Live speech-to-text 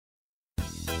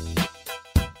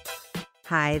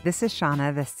Hi, this is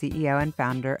Shauna, the CEO and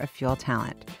founder of Fuel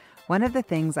Talent. One of the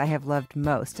things I have loved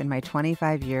most in my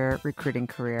 25-year recruiting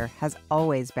career has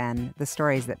always been the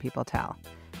stories that people tell.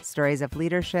 Stories of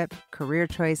leadership, career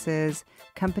choices,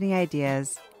 company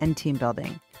ideas, and team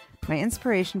building. My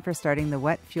inspiration for starting the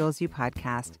What Fuels You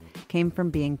podcast came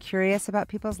from being curious about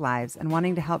people's lives and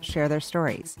wanting to help share their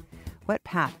stories. What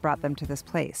path brought them to this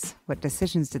place? What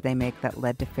decisions did they make that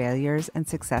led to failures and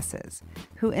successes?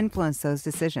 Who influenced those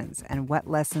decisions, and what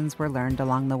lessons were learned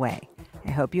along the way?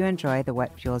 I hope you enjoy the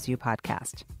What Fuels You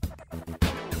podcast.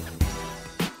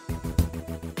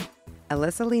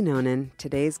 Alissa Leinonen,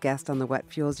 today's guest on the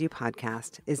What Fuels You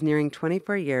podcast, is nearing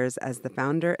 24 years as the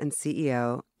founder and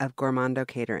CEO of Gourmondo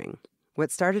Catering.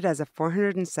 What started as a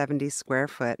 470 square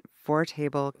foot,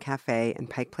 4-table cafe in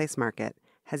Pike Place Market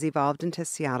has evolved into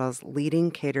Seattle's leading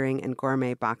catering and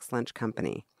gourmet box lunch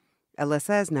company.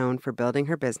 Alissa is known for building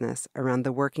her business around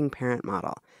the working parent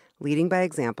model, leading by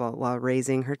example while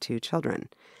raising her 2 children.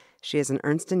 She is an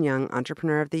Ernst & Young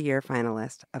Entrepreneur of the Year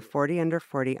finalist, a 40 Under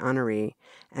 40 honoree,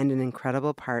 and an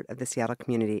incredible part of the Seattle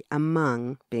community,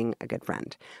 among being a good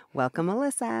friend. Welcome,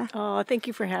 Alissa. Oh, thank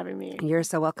you for having me. You're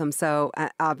so welcome. So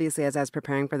obviously, as I was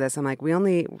preparing for this, I'm like, we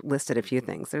only listed a few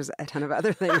things. There's a ton of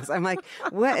other things. I'm like,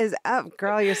 what is up,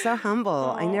 girl? You're so humble.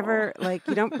 Oh. I never,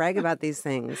 you don't brag about these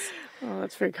things. Oh,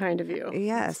 that's very kind of you.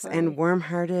 Yes, and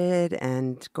warm-hearted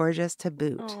and gorgeous to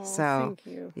boot. Oh, so, thank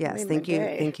you. Yes, thank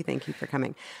you for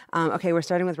coming. Okay, we're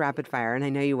starting with rapid fire, and I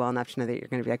know you well enough to know that you're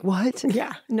going to be like, what?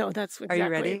 Yeah, no, that's exactly Are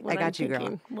you ready? what I got I'm you, thinking.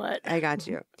 girl. What? I got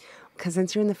you. Because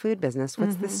since you're in the food business,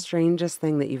 what's the strangest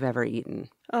thing that you've ever eaten?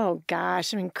 Oh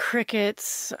gosh, I mean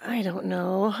crickets. I don't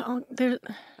know.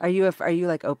 Are you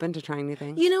open to trying new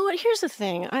things? You know what? Here's the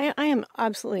thing. I am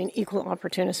absolutely an equal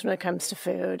opportunist when it comes to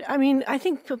food. I mean, I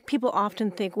think people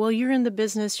often think, well, you're in the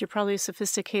business, you're probably a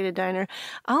sophisticated diner.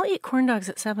 I'll eat corn dogs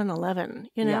at 7-Eleven,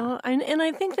 you know? Yeah. And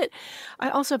I think that I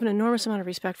also have an enormous amount of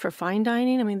respect for fine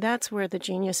dining. I mean, that's where the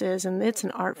genius is, and it's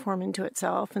an art form into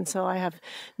itself. And so I have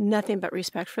nothing but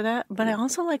respect for that. But I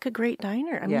also like a great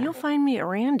diner. I mean, you'll find me at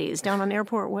Randy's down on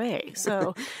Airport Way.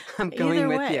 So I'm going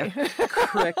with way. You.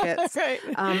 Crickets. Right.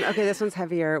 Okay, this one's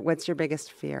heavier. What's your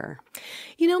biggest fear?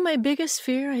 You know, my biggest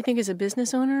fear, I think, as a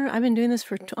business owner, I've been doing this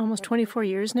for almost 24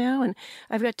 years now, and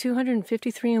I've got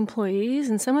 253 employees,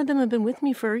 and some of them have been with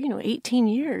me for, 18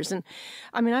 years. And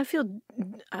I mean, I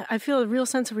feel a real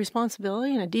sense of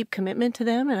responsibility and a deep commitment to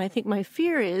them. And I think my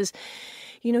fear is,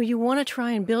 you want to try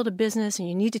and build a business and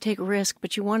you need to take risk,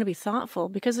 but you want to be thoughtful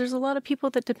because there's a lot of people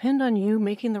that depend on you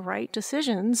making the right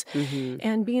decisions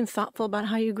and being thoughtful about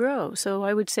how you grow. So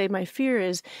I would say my fear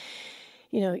is,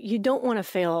 you don't want to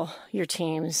fail your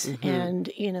teams and,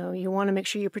 you want to make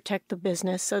sure you protect the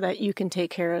business so that you can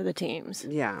take care of the teams.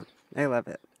 Yeah, I love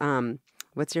it.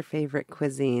 What's your favorite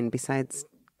cuisine besides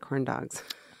corn dogs?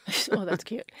 Oh, that's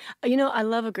cute. I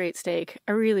love a great steak.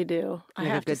 I really do. I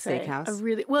have to say.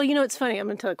 Steakhouse? Well, it's funny. I'm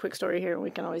going to tell a quick story here, and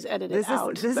we can always edit it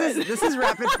out. This is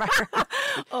rapid fire.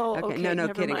 Oh, okay. No,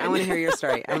 kidding. Mind. I want to hear your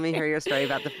story. I want to hear your story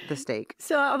about the steak.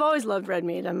 So I've always loved red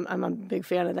meat. I'm a big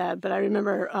fan of that. But I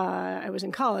remember I was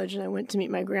in college, and I went to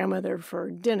meet my grandmother for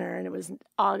dinner, and it was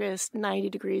August, 90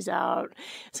 degrees out.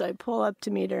 So I pull up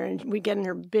to meet her, and we get in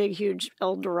her big, huge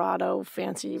El Dorado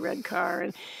fancy red car,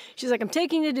 and she's like, "I'm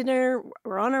taking you to dinner.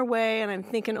 We're on our way." And I'm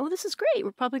thinking, oh, this is great.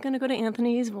 We're probably going to go to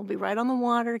Anthony's. We'll be right on the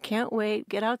water. Can't wait.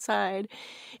 Get outside.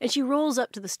 And she rolls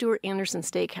up to the Stuart Anderson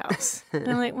Steakhouse. And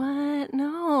I'm like, what?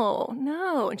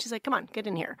 No. And she's like, come on, get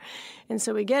in here. And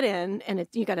so we get in, and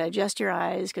you got to adjust your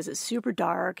eyes because it's super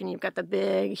dark, and you've got the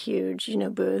big, huge,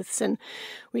 booths. And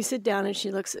we sit down, and she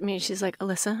looks at me, and she's like,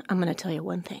 Alissa, I'm going to tell you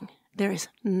one thing. There is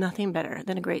nothing better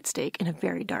than a great steak in a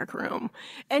very dark room.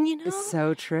 And it's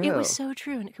so true. It was so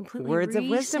true, and it completely Words of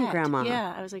wisdom, Grandma.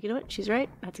 Yeah, I was like, you know what? She's right.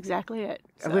 That's exactly it.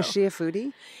 So, was she a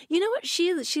foodie? You know what?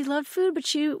 She loved food, but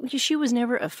she was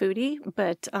never a foodie.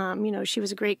 But she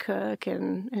was a great cook,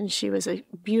 and she was a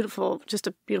beautiful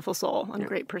soul and a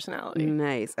great personality.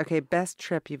 Nice. Okay, best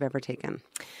trip you've ever taken?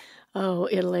 Oh,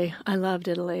 Italy. I loved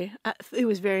Italy. It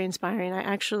was very inspiring. I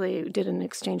actually did an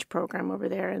exchange program over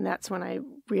there, and that's when I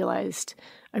realized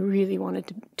I really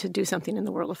wanted to do something in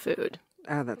the world of food.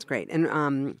 Oh, that's great.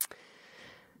 And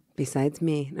besides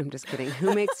me, I'm just kidding.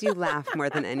 Who makes you laugh more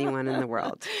than anyone in the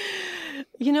world?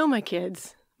 My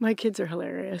kids. My kids are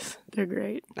hilarious. They're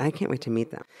great. I can't wait to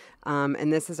meet them.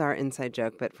 And this is our inside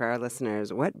joke, but for our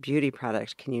listeners, what beauty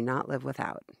product can you not live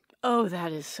without? Oh,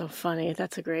 that is so funny.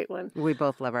 That's a great one. We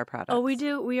both love our products. Oh, we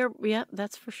do. We are. Yeah,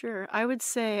 that's for sure. I would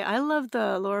say I love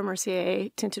the Laura Mercier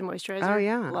tinted moisturizer. Oh,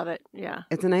 yeah. Love it. Yeah.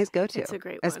 It's a nice go-to. It's a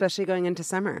great one. Especially going into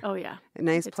summer. Oh, yeah. A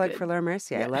nice It's plug good. for Laura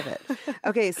Mercier. Yeah. I love it.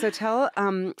 Okay, so tell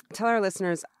our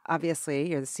listeners,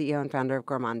 obviously, you're the CEO and founder of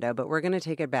Gourmondo, but we're going to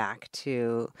take it back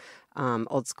to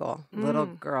old school. Little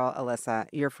girl Alissa,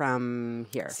 you're from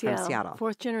here, from Seattle.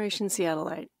 Fourth generation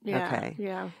Seattleite. Yeah. Okay.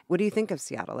 Yeah. What do you think of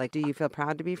Seattle? Like, do you feel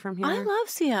proud to be from here? I love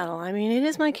Seattle. I mean, it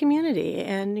is my community.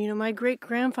 And, my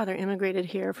great-grandfather immigrated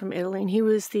here from Italy, and he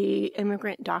was the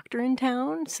immigrant doctor in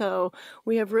town. So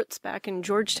we have roots back in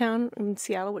Georgetown in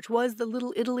Seattle, which was the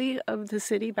little Italy of the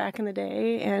city back in the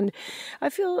day. And I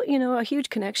feel, a huge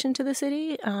connection to the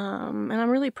city, and I'm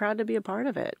really proud to be a part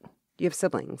of it. You have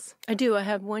siblings? I do. I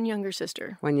have one younger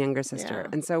sister. One younger sister. Yeah.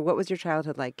 And so what was your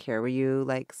childhood like here? Were you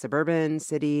like suburban,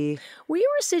 city? We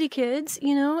were city kids,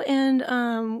 and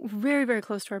very, very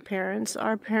close to our parents.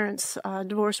 Our parents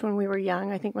divorced when we were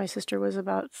young. I think my sister was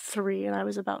about 3 and I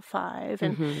was about 5.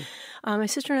 And my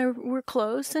sister and I were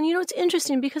close. And, it's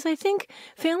interesting because I think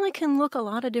family can look a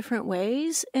lot of different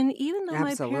ways. And even though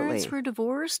my parents were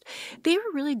divorced, they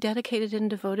were really dedicated and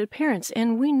devoted parents.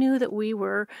 And we knew that we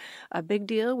were a big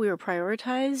deal. We were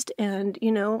prioritized. And,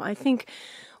 I think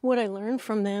what I learned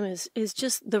from them is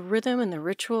just the rhythm and the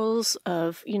rituals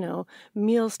of,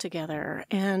 meals together.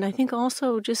 And I think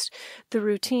also just the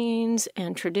routines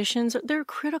and traditions, they're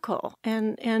critical.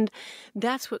 And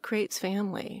that's what creates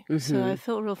family. So I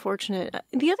feel real fortunate.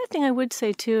 The other thing I would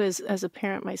say too is, as a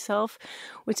parent myself,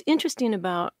 what's interesting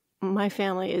about my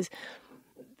family is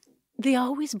they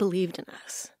always believed in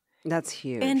us. That's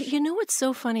huge. And what's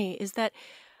so funny is that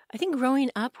I think growing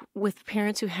up with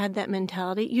parents who had that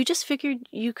mentality, you just figured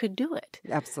you could do it.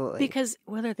 Absolutely. Because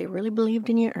whether they really believed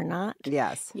in you or not,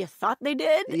 yes, you thought they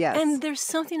did. Yes. And there's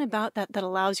something about that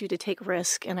allows you to take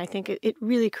risk. And I think it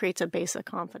really creates a base of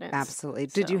confidence. Absolutely.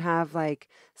 Did you have like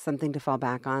something to fall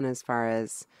back on as far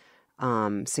as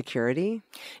security?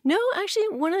 No, actually,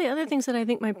 one of the other things that I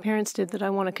think my parents did that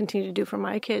I want to continue to do for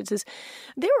my kids is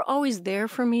they were always there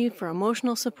for me for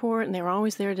emotional support, and they were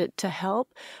always there to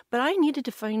help. But I needed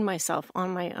to find myself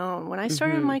on my own. When I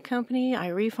started my company, I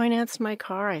refinanced my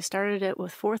car. I started it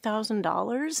with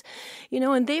 $4,000,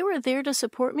 and they were there to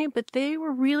support me, but they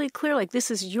were really clear, like, this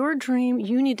is your dream.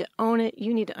 You need to own it.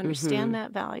 You need to understand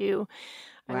that value.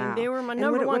 I mean, they were my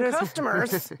number one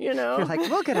customers, You're like,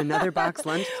 we'll get another box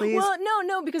lunch, please. Well,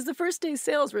 no, because the first day's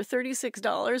sales were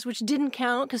 $36, which didn't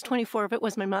count because 24 of it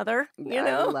was my mother,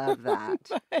 I love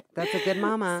that. That's a good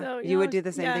mama. So, you would do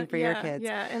the same thing for your kids.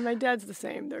 Yeah, and my dad's the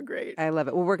same. They're great. I love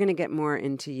it. Well, we're going to get more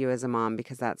into you as a mom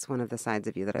because that's one of the sides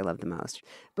of you that I love the most.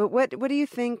 But what do you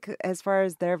think as far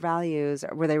as their values?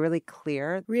 Were they really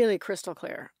clear? Really crystal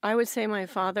clear. I would say my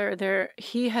father,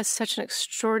 he has such an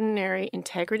extraordinary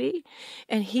integrity,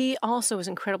 and he also is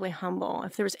incredibly humble.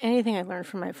 If there was anything I learned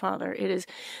from my father, it is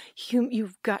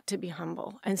you've got to be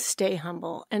humble and stay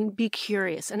humble and be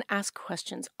curious and ask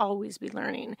questions, always be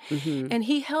learning. And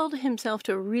he held himself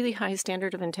to a really high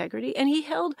standard of integrity, and he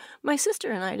held my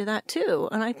sister and I to that too.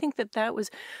 And I think that was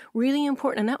really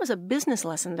important. And that was a business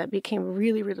lesson that became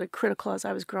really, really critical as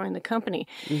I was growing the company.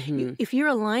 If you're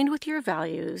aligned with your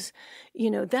values,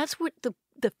 that's what the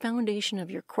foundation of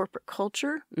your corporate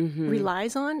culture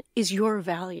relies on is your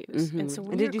values. And so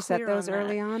when did you set those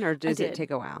early on, or does it take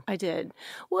a while? I did.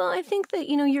 Well, I think that,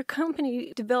 your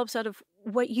company develops out of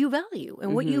what you value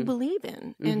and what you believe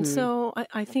in. And so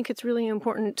I think it's really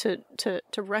important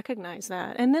to recognize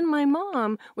that. And then my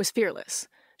mom was fearless.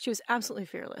 She was absolutely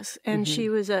fearless. And she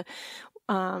was a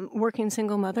working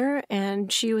single mother,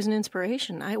 and she was an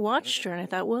inspiration. I watched her and I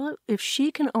thought, well, if she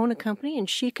can own a company and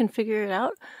she can figure it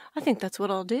out, I think that's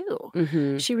what I'll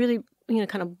do. She really,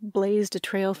 kind of blazed a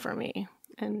trail for me.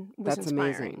 And was That's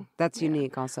inspiring. amazing. That's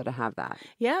unique also to have that.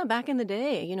 Yeah, back in the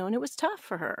day, and it was tough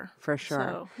for her. For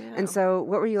sure. So, And so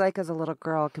what were you like as a little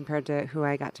girl compared to who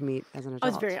I got to meet as an adult? I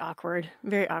was very awkward,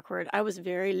 very awkward. I was a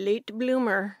very late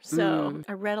bloomer, so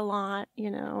I read a lot,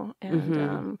 and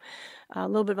a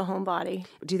little bit of a homebody.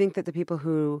 Do you think that the people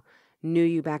who knew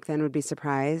you back then would be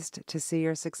surprised to see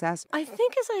your success? I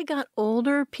think as I got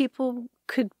older, people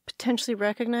could potentially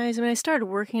recognize. I mean, I started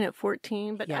working at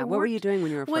 14, but what were you doing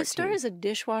when you were 14? Well, I started as a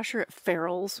dishwasher at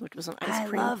Farrell's, which was an ice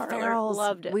cream parlor. Farrell's.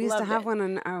 Loved it. We used to have it. one,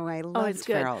 and I loved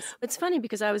Farrell's. It's funny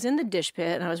because I was in the dish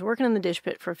pit, and I was working in the dish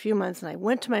pit for a few months, and I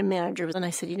went to my manager, and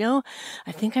I said,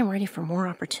 I think I'm ready for more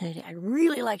opportunity. I'd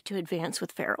really like to advance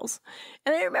with Farrell's.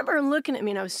 And I remember her looking at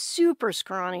me, and I was super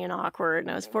scrawny and awkward,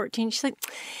 and I was 14. She's like,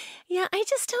 I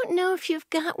just don't know if you've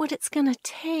got what it's going to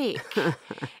take.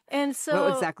 And so...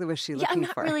 What exactly was she looking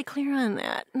looking for? I'm not really clear on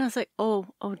that. And I was like,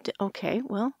 okay,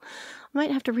 well, I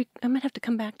might have to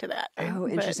come back to that. Oh,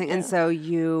 interesting. And so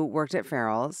you worked at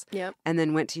Farrell's. Yep. And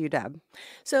then went to UW.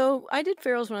 So I did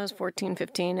Farrell's when I was 14,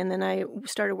 15, and then I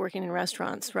started working in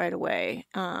restaurants right away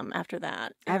after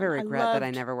that. I have a regret that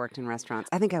I never worked in restaurants.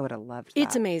 I think I would have loved that.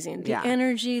 It's amazing. The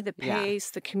energy, the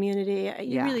pace, the community.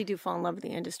 You really do fall in love with the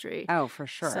industry. Oh, for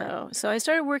sure. So I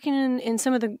started working in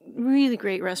some of the really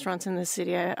great restaurants in the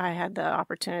city. I had the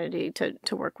opportunity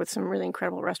to work with some really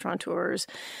incredible restaurateurs.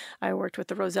 I worked with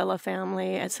the Rosella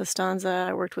family at Sostanza.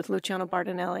 I worked with Luciano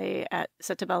Bardinelli at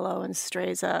Settebello and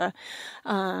Stresa.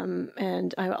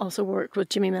 And I also worked with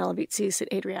Jimmy Malavizzi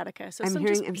at Adriatica. So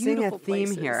I'm seeing a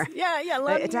theme here. Yeah,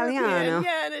 Latin Italiano. European.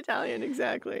 Yeah, an Italian,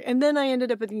 exactly. And then I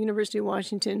ended up at the University of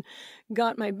Washington,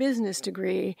 got my business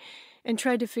degree, and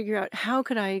tried to figure out how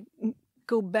could I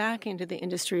go back into the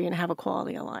industry and have a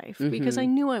quality of life, because I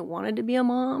knew I wanted to be a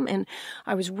mom, and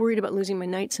I was worried about losing my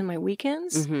nights and my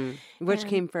weekends. Which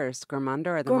came first, Gourmondo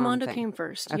or the mom Gourmondo thing? came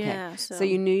first, okay. yeah. So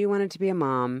you knew you wanted to be a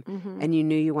mom, and you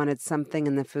knew you wanted something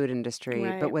in the food industry,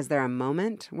 Right. but was there a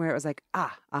moment where it was like,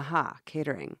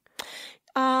 catering?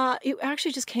 It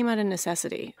actually just came out of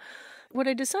necessity. What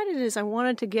I decided is I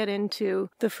wanted to get into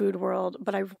the food world,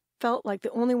 but I felt like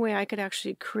the only way I could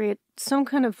actually create some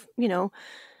kind of,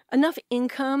 enough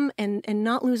income and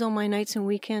not lose all my nights and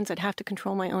weekends, I'd have to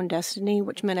control my own destiny,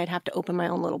 which meant I'd have to open my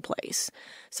own little place.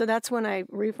 So that's when I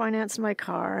refinanced my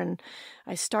car, and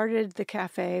I started the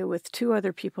cafe with 2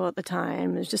 other people at the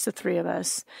time. It was just the 3 of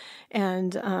us.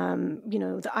 And,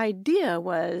 the idea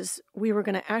was we were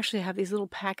going to actually have these little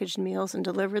packaged meals and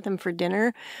deliver them for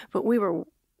dinner, but we were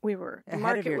the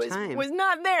ahead of your market time. Was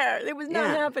not there. It was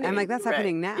not happening. I'm like, that's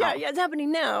happening now. Yeah, it's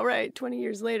happening now, right? 20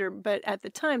 years later. But at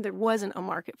the time, there wasn't a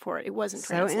market for it. It wasn't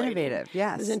so translated. innovative.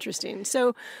 Yes, it was interesting.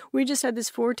 So we just had this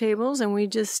 4 tables, and we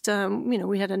just,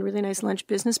 we had a really nice lunch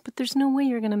business. But there's no way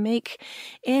you're going to make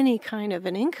any kind of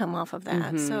an income off of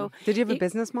that. So did you have a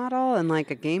business model and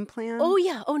like a game plan? Oh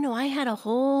yeah. Oh no, I had a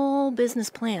whole business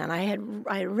plan. I had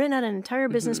written out an entire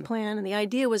business plan, and the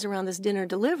idea was around this dinner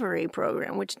delivery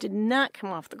program, which did not come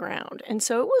off the ground. And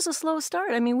so it was a slow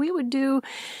start. I mean, we would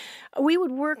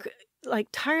work like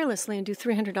tirelessly and do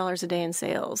 $300 a day in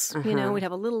sales. We'd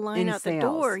have a little line out the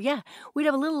door. Yeah. We'd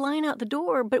have a little line out the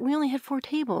door, but we only had 4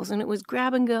 tables, and it was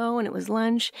grab and go, and it was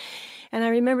lunch. And I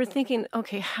remember thinking,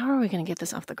 okay, how are we going to get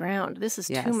this off the ground? This is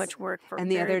too much work for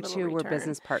And the very other little 2 were return.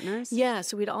 business partners? Yeah.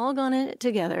 So we'd all gone in it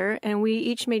together, and we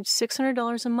each made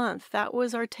 $600 a month. That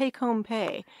was our take-home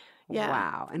pay. Yeah.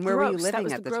 Wow. And where were you living that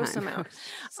was at the gross time? amount.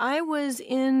 I was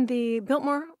in the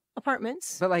Biltmore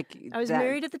apartments. But like I was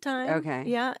married at the time. Okay.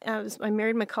 Yeah. I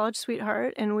married my college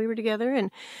sweetheart, and we were together,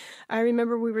 and I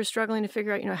remember we were struggling to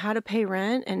figure out, how to pay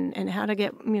rent and how to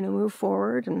get, move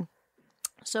forward. And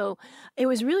so it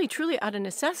was really truly out of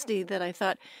necessity that I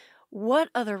thought, what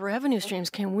other revenue streams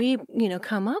can we,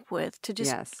 come up with to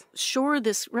just shore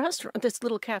this restaurant, this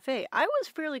little cafe? I was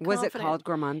fairly confident. Was it called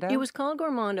Gourmondo? It was called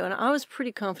Gourmondo, and I was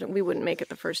pretty confident we wouldn't make it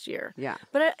the first year. Yeah.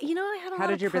 But I had a lot of pride. How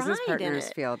did your business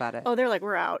partners feel about it? Oh, they're like,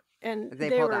 we're out, and they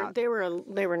pulled out. They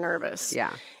were nervous.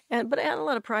 Yeah. But I had a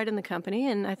lot of pride in the company,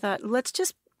 and I thought, let's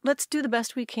do the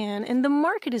best we can. And the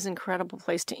market is an incredible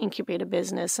place to incubate a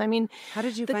business. I mean, how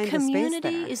did you find the space there? The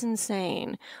community is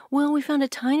insane. Well, we found a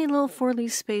tiny little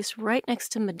 4-leaf space right next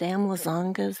to Madame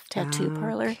Lazanga's tattoo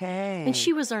parlor. And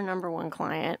she was our number 1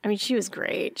 client. I mean, she was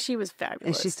great. She was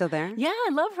fabulous. Is she still there? Yeah, I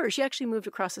love her. She actually moved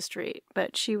across the street,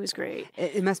 but she was great.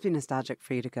 It must be nostalgic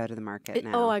for you to go to the market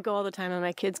now. Oh, I go all the time, and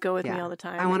my kids go with me all the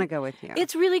time. I want to go with you.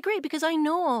 It's really great because I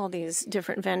know all these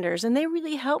different vendors, and they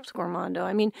really helped Gourmondo.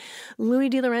 I mean, Louis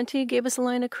De Laurenti gave us a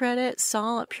line of credit.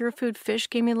 Saul at Pure Food Fish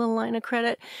gave me a little line of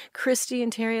credit. Christy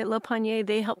and Terry at Le Panier,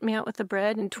 they helped me out with the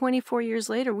bread. And 24 years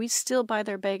later, we still buy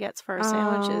their baguettes for our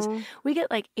sandwiches. We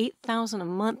get like $8,000 a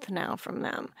month now from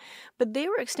them. But they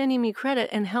were extending me credit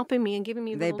and helping me and giving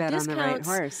me little discounts. They bet on the right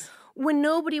horse. When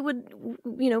nobody would,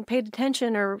 paid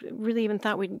attention or really even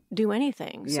thought we'd do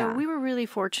anything. So we were really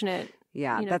fortunate.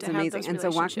 Yeah, that's amazing. And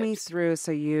so walk me through,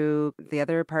 the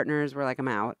other partners were like, I'm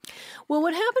out. Well,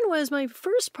 what happened was my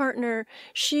first partner,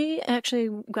 she actually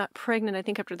got pregnant, I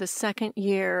think, after the 2nd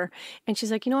year. And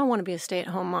she's like, I want to be a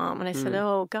stay-at-home mom. And I said,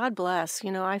 oh, God bless.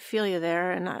 I feel you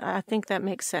there. And I think that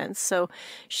makes sense. So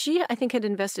she, I think, had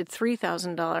invested $3,000.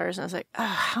 And I was like,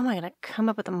 how am I going to come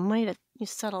up with the money to you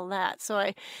settle that? So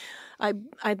I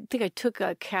think I took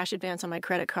a cash advance on my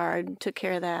credit card, took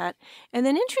care of that. And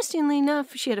then interestingly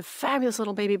enough, she had a fabulous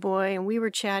little baby boy, and we were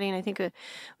chatting, I think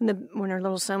when her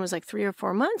little son was like 3 or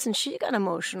 4 months, and she got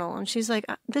emotional. And she's like,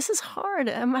 this is hard.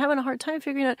 I'm having a hard time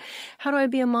figuring out how do I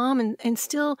be a mom and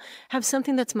still have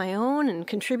something that's my own and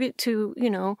contribute to,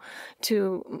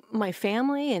 to my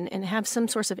family and have some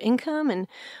source of income. And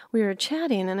we were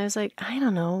chatting, and I was like, I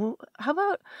don't know,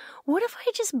 what if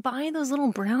I just buy those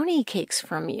little brownie cakes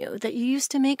from you that you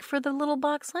used to make for the little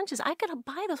box lunches? I gotta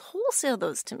buy those, wholesale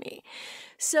those to me.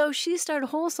 So she started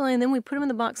wholesaling, and then we put them in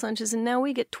the box lunches, and now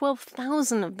we get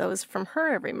 12,000 of those from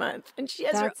her every month. And she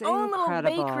has her own incredible.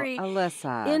 little bakery,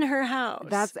 Alyssa, in her house.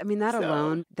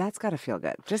 Alone, that's got to feel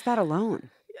good. Just that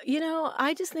alone.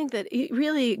 I just think that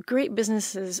really great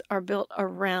businesses are built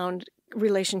around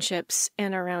relationships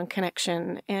and around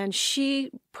connection, and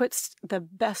she puts the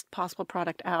best possible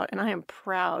product out, and I am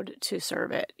proud to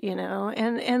serve it,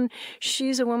 and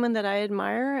she's a woman that I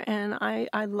admire and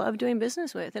I love doing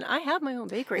business with, and I have my own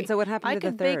bakery. And so what happened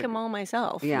to the third? I could bake them all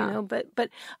myself, but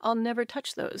I'll never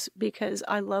touch those because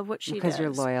I love what she does. Because you're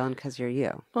loyal and because you're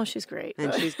you. Well, she's great.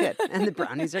 And she's good. And the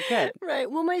brownies are good.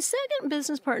 Right. Well, my second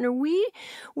business partner, we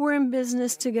were in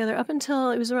business together up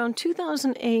until it was around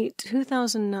 2008,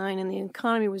 2009, and the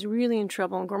economy was really in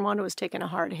trouble, and Gourmondo was taking a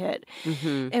hard hit.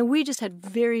 Mm-hmm. And we just had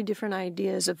very different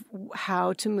ideas of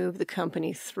how to move the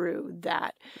company through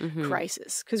that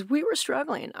crisis because we were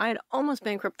struggling. I had almost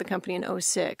bankrupted the company in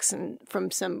 2006 and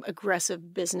from some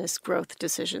aggressive business growth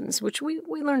decisions, which we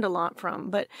learned a lot from.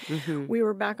 But we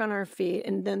were back on our feet,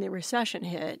 and then the recession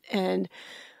hit, and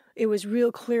it was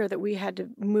real clear that we had to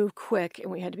move quick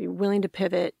and we had to be willing to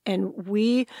pivot, and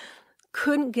we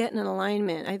couldn't get in an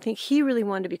alignment. I think he really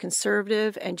wanted to be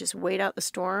conservative and just wait out the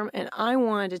storm, and I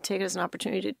wanted to take it as an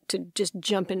opportunity to just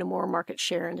jump into more market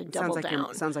share and to double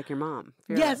down. Sounds like your mom.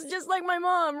 Yes, just like my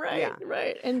mom, right? Yeah.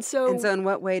 Right. And so in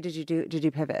what way did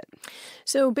you pivot?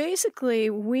 So basically,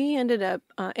 we ended up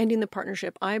ending the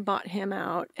partnership. I bought him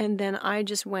out, and then I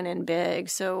just went in big.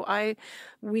 So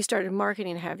we started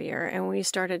marketing heavier, and we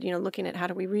started, looking at how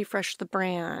do we refresh the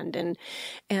brand and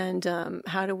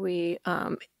how do we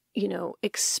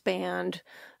expand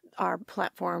our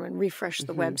platform and refresh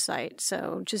the website.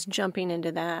 So just jumping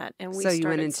into that, and we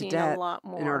started seeing a lot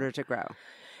more in order to grow.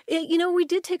 We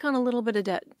did take on a little bit of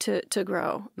debt to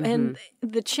grow, and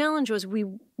the challenge was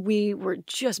we were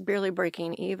just barely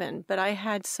breaking even. But I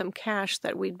had some cash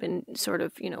that we'd been sort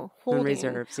of holding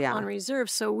on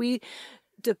reserves. So we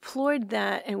deployed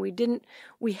that, and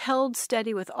we held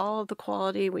steady with all of the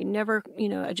quality. We never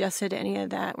adjusted any of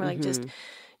that. We're like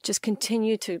just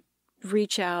continue to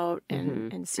reach out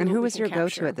and see. And who was your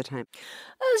capture. go-to at the time?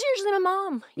 It was usually my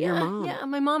mom. Your mom? Yeah,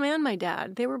 my mom and my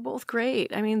dad. They were both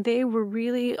great. I mean, they were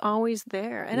really always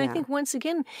there. And I think once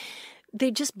again,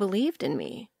 they just believed in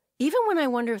me. Even when I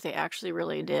wonder if they actually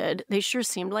really did, they sure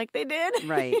seemed like they did.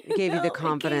 Right. It gave you the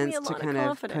confidence to kind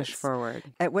of push forward.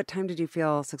 At what time did you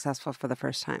feel successful for the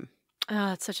first time?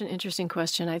 It's such an interesting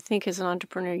question. I think as an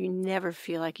entrepreneur, you never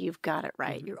feel like you've got it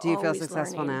right. Do you feel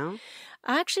successful now?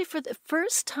 Actually, for the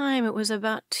first time, it was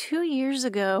about 2 years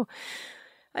ago.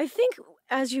 I think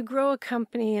as you grow a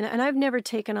company, and I've never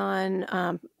taken on,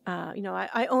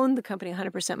 I own the company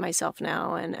 100% myself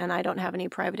now, and I don't have any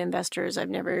private investors. I've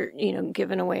never,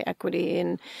 given away equity,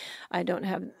 and I don't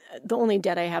have, the only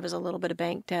debt I have is a little bit of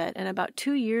bank debt. And about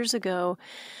 2 years ago,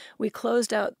 we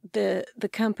closed out the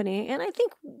company. And I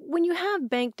think when you have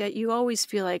bank debt, you always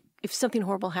feel like if something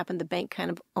horrible happened, the bank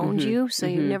kind of owns you. So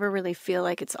you never really feel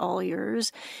like it's all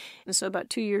yours. And so about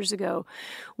 2 years ago,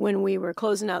 when we were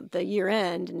closing out the year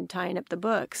end and tying up the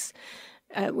books,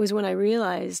 it was when I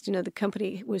realized, the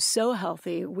company was so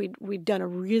healthy. We'd done a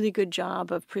really good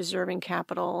job of preserving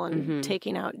capital and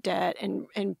taking out debt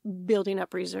and building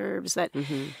up reserves that,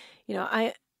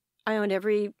 I owned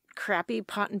every crappy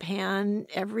pot and pan,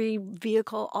 every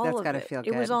vehicle, all That's of gotta it. feel It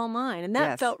good. was all mine. And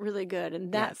that felt really good.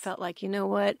 And that felt like, you know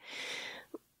what?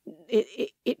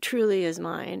 It truly is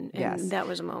mine. And that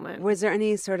was a moment. Was there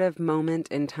any sort of moment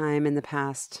in time in the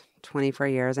past 24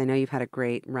 years? I know you've had a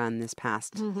great run this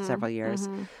past several years,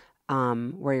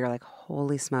 where you're like,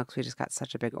 holy smokes, we just got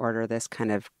such a big order. This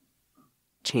kind of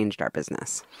changed our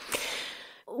business.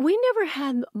 We never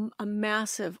had a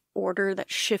massive order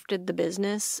that shifted the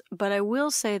business, but I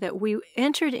will say that we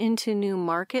entered into new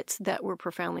markets that were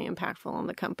profoundly impactful on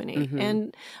the company.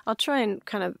 And I'll try and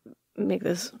kind of make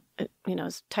this,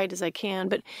 as tight as I can.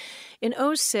 But in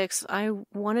 2006, I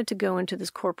wanted to go into this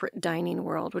corporate dining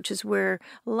world, which is where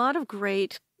a lot of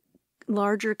great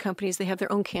larger companies, they have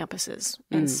their own campuses.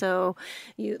 And so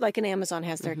like an Amazon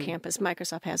has their campus,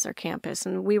 Microsoft has their campus.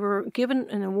 And we were given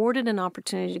and awarded an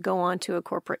opportunity to go onto a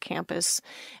corporate campus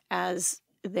as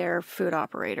their food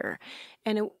operator.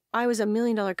 And I was $1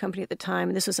 million company at the time,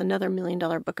 and this was another $1 million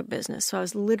book of business. So I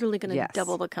was literally going to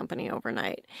double the company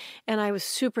overnight. And I was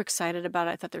super excited about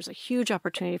it. I thought there's a huge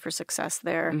opportunity for success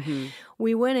there.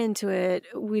 We went into it.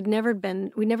 We'd never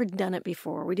done it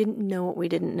before. We didn't know what we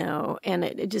didn't know. And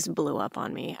it just blew up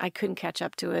on me. I couldn't catch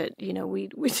up to it. You know, we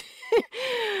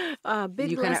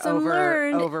big you lesson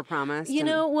learned. Overpromised. You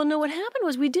know, well, no, what happened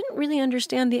was we didn't really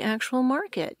understand the actual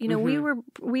market. You know,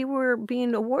 we were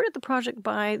being awarded the project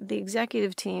by the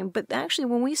executive team, but actually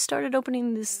when we started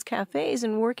opening these cafes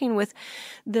and working with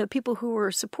the people who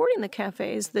were supporting the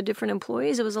cafes, the different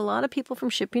employees, it was a lot of people from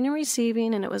shipping and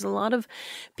receiving, and it was a lot of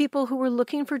people who were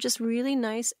looking for just really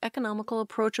nice, economical,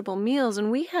 approachable meals.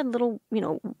 And we had little, you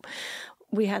know,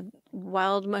 we had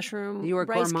wild mushroom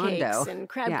rice Gourmondo. cakes and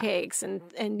crab cakes and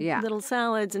little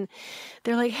salads. And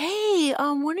they're like, hey,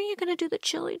 when are you going to do the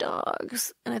chili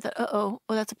dogs? And I thought, oh,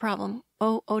 that's a problem.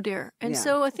 Oh dear. And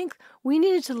so I think we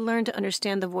needed to learn to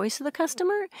understand the voice of the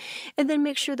customer and then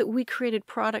make sure that we created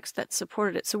products that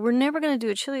supported it. So we're never going to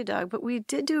do a chili dog, but we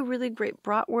did do a really great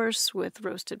bratwurst with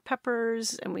roasted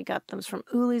peppers, and we got them from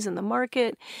Uli's in the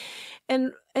market.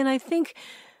 And I think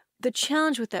the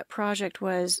challenge with that project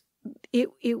was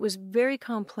it was very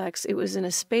complex. It was in a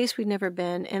space we'd never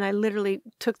been, and I literally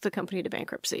took the company to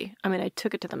bankruptcy. I mean, I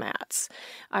took it to the mats.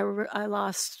 I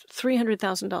lost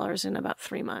 $300,000 in about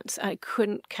 3 months. I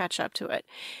couldn't catch up to it,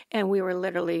 and we were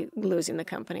literally losing the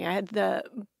company. I had the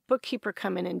bookkeeper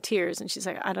come in tears, and she's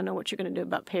like, I don't know what you're going to do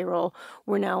about payroll.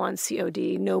 We're now on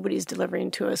COD. Nobody's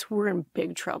delivering to us. We're in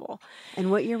big trouble.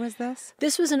 And what year was this?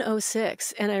 This was in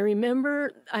 2006. And I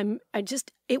remember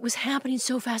it was happening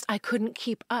so fast, I couldn't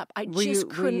keep up.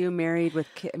 Were you married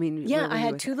with kids? I mean, yeah, I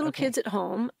had 2 little kids at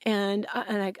home. And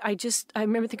I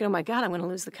remember thinking, oh my God, I'm going to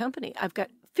lose the company. I've got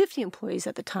 50 employees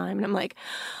at the time. And I'm like,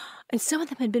 and some of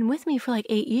them had been with me for like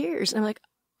 8 years. And I'm like,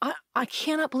 I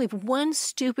cannot believe one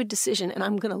stupid decision, and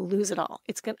I'm going to lose it all.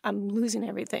 I'm losing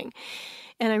everything.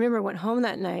 And I remember I went home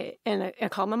that night, and I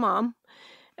called my mom,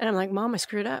 and I'm like, Mom, I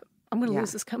screwed up. I'm going to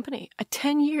lose this company.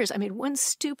 10 years, I made one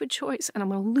stupid choice, and I'm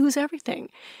going to lose everything.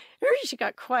 And she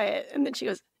got quiet, and then she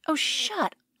goes, oh,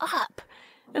 shut up.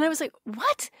 And I was like,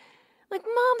 what? Like,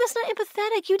 Mom, that's not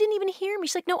empathetic. You didn't even hear me.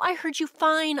 She's like, no, I heard you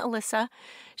fine, Alissa.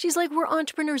 She's like, we're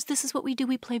entrepreneurs. This is what we do.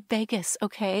 We play Vegas,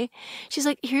 okay? She's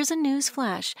like, here's a news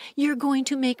flash. You're going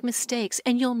to make mistakes,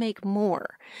 and you'll make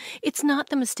more. It's not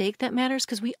the mistake that matters,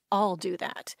 because we all do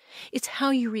that. It's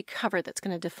how you recover that's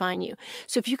going to define you.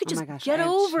 So if you could just get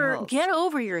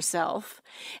over yourself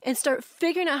and start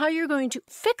figuring out how you're going to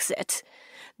fix it,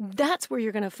 that's where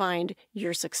you're going to find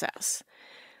your success.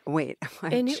 Wait,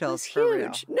 and it was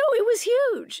huge. No, it was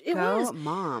huge. It was,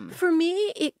 Mom. For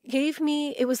me,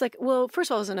 it was like, well,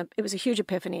 first of all, it was a huge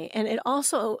epiphany. And it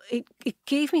also, it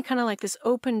gave me kind of like this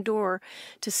open door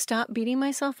to stop beating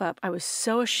myself up. I was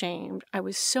so ashamed. I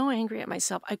was so angry at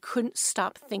myself. I couldn't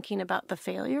stop thinking about the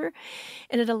failure.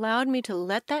 And it allowed me to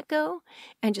let that go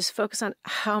and just focus on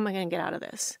how am I going to get out of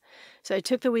this. So I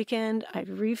took the weekend. I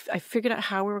figured out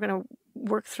how we were going to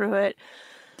work through it.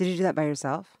 Did you do that by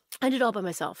yourself? I did it all by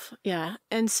myself, yeah.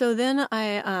 And so then and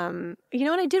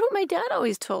I did what my dad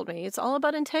always told me. It's all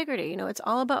about integrity. It's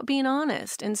all about being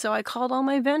honest. And so I called all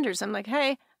my vendors. I'm like,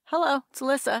 hey, hello, it's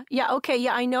Alissa. Yeah, okay,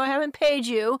 yeah, I know I haven't paid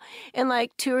you in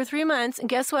like 2 or 3 months. And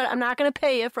guess what? I'm not going to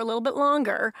pay you for a little bit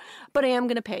longer, but I am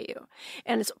going to pay you.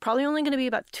 And it's probably only going to be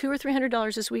about $200 or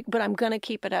 $300 this week, but I'm going to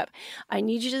keep it up. I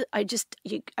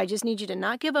just need you to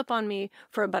not give up on me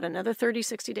for about another 30,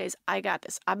 60 days. I got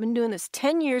this. I've been doing this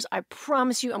 10 years. I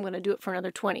promise you I'm going to do it for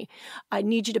another 20. I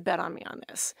need you to bet on me on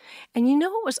this. And you know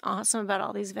what was awesome about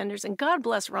all these vendors? And God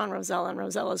bless Ron Rosella and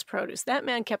Rosella's Produce. That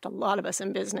man kept a lot of us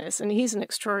in business, and he's an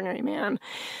extraordinary man.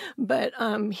 But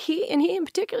he in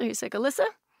particular, he's like, Alissa,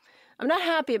 I'm not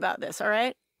happy about this, all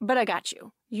right? But I got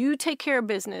you. You take care of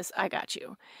business. I got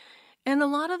you. And a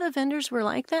lot of the vendors were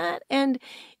like that. And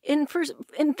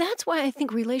that's why I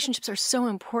think relationships are so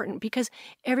important, because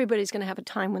everybody's going to have a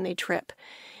time when they trip.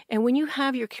 And when you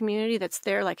have your community that's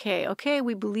there like, hey, okay,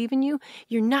 we believe in you,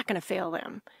 you're not going to fail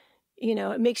them.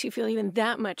 it makes you feel even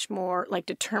that much more like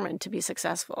determined to be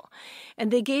successful.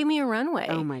 And they gave me a runway.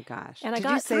 Oh my gosh. And did I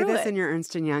got you say through this it. in your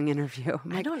Ernst & Young interview?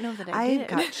 I don't know that I did. I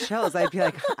got chills. I'd be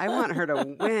like, I want her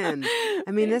to win.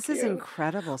 I mean, this is an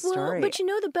incredible story. Well, but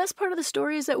the best part of the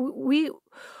story is that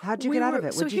how'd you get out of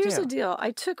it? What'd you do? So here's the deal.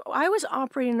 I was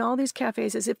operating all these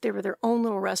cafes as if they were their own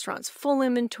little restaurants, full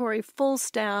inventory, full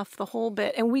staff, the whole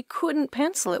bit. And we couldn't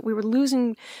pencil it. We were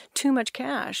losing too much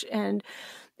cash. And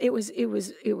it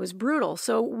was brutal.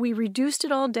 So we reduced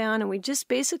it all down and we just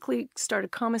basically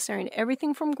started commissarying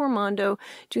everything from Gourmondo,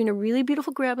 doing a really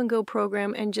beautiful grab-and-go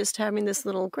program, and just having this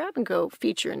little grab-and-go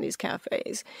feature in these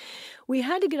cafes. We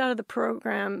had to get out of the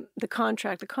program, the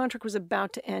contract. The contract was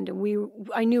about to end, and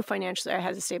I knew financially I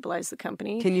had to stabilize the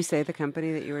company. Can you say the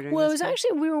company that you were doing Well, it this was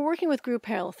actually, we were working with Group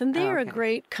Health, and they are a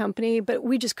great company, but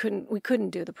we just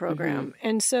couldn't do the program.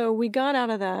 And so we got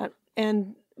out of that,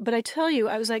 but I tell you,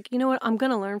 I was like, you know what? I'm going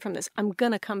to learn from this. I'm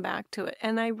going to come back to it.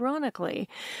 And ironically,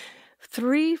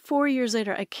 3-4 years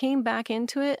later, I came back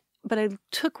into it, but I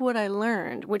took what I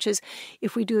learned, which is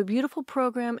if we do a beautiful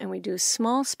program and we do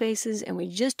small spaces and we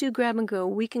just do grab and go,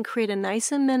 we can create a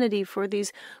nice amenity for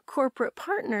these corporate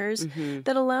partners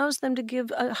that allows them to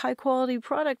give a high quality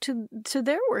product to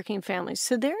their working families,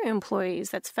 to their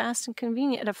employees. That's fast and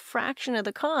convenient at a fraction of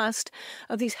the cost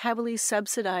of these heavily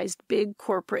subsidized big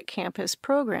corporate campus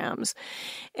programs.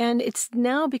 And it's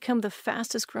now become the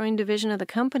fastest growing division of the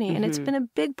company. And it's been a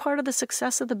big part of the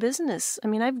success of the business. I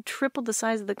mean, I've tripled the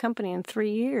size of the company in 3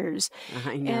 years.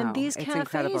 I know. And these it's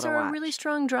cafes are a really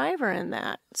strong driver in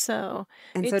that. So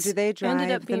do they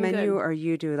drive the menu, good. or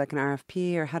you do like an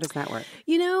RFP, or how does that work?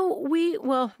 We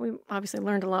obviously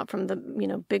learned a lot from the,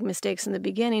 big mistakes in the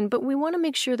beginning, but we want to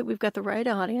make sure that we've got the right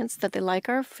audience, that they like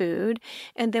our food,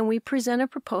 and then we present a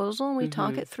proposal and we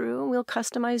talk it through, and we'll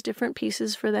customize different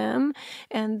pieces for them,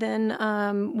 and then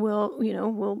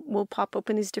we'll pop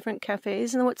open these different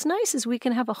cafes. And what's nice is we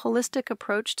can have a holistic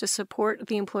approach to support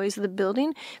the employees of the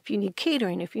building. If you need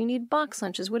catering, if you need box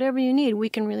lunches, whatever you need, we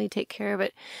can really take care of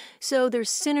it. So there's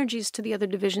synergies to the other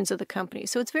divisions of the company.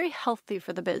 So it's very healthy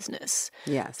for the business.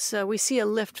 Yes. So we see a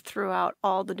lift throughout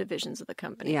all the divisions of the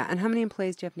company. Yeah. And how many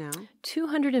employees do you have now?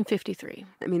 253.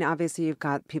 I mean, obviously you've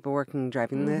got people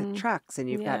driving the trucks, and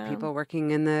you've got people working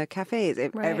in the cafes,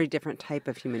 every different type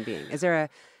of human being. Is there a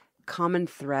common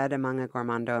thread among a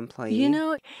Gourmondo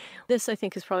employee? This I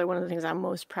think is probably one of the things I'm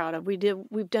most proud of.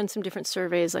 We've done some different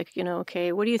surveys, like,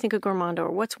 okay, what do you think of Gourmondo?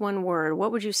 Or what's one word?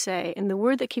 What would you say? And the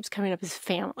word that keeps coming up is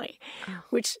family,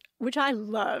 which I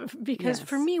love, because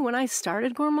for me, when I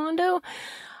started Gourmondo,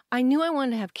 I knew I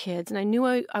wanted to have kids, and I knew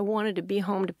I wanted to be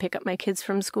home to pick up my kids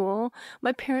from school.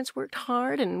 My parents worked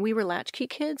hard, and we were latchkey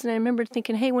kids. And I remember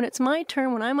thinking, hey, when it's my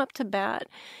turn, when I'm up to bat,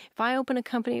 if I open a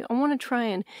company, I want to try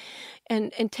and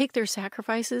take their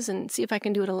sacrifices and see if I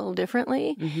can do it a little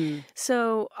differently.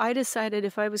 So I decided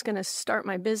if I was going to start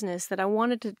my business, that I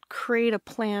wanted to create a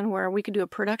plan where we could do a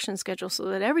production schedule so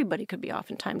that everybody could be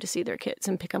off in time to see their kids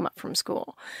and pick them up from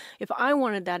school. If I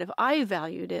wanted that, if I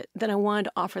valued it, then I wanted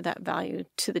to offer that value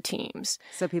to the teams.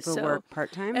 So people work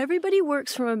part-time? Everybody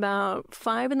works from about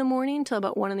 5 in the morning till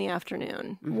about 1 in the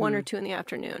afternoon, 1 or 2 in the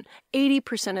afternoon.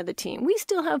 80% of the team. We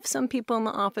still have some people in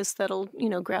the office that'll,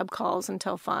 grab calls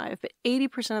until 5, but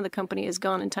 80% of the company is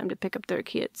gone in time to pick up their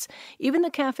kids. Even the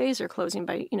cafes are closing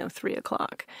by, 3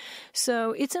 o'clock.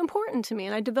 So it's important to me,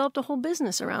 and I developed a whole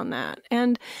business around that.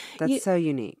 And that's so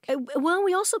unique. Well,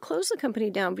 we also close the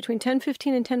company down between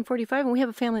 10:15 and 10:45, and we have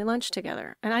a family lunch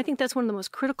together. And I think that's one of the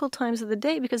most critical times of the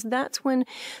day, because that's when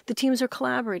the teams are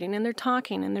collaborating and they're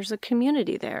talking and there's a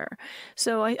community there.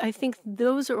 So I think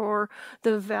those are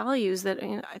the values that,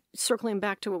 circling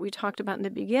back to what we talked about in the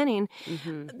beginning,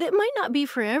 that might not be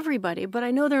for everybody, but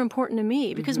I know they're important to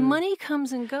me, because money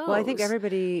comes and goes. Well, I think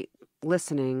everybody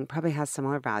listening probably has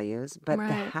similar values, but the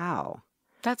how.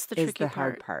 That's the tricky is the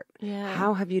hard part. Yeah.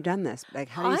 How have you done this? Like,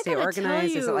 how do you stay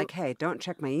organized? Is it like, hey, don't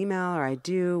check my email, or I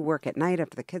do work at night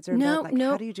after the kids are in bed? Like,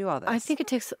 how do you do all this? I think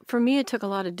for me, it took a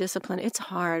lot of discipline. It's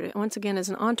hard. Once again, as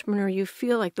an entrepreneur, you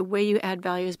feel like the way you add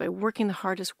value is by working the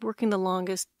hardest, working the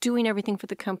longest, doing everything for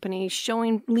the company,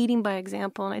 leading by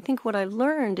example. And I think what I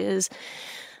learned is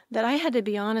that I had to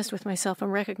be honest with myself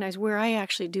and recognize where I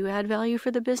actually do add value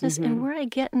for the business and where I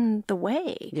get in the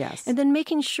way. Yes. And then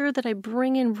making sure that I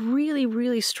bring in really,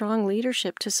 really strong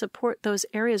leadership to support those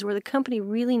areas where the company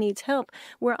really needs help,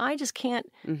 where I just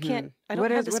can't I don't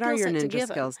have the skill set to give What are your ninja it.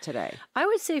 skills today? I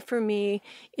would say for me,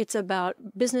 it's about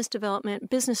business development,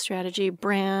 business strategy,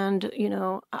 brand,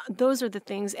 those are the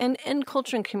things, and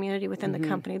culture and community within the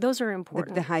company. Those are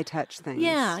important. The high touch things.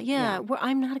 Yeah. Where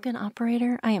I'm not a good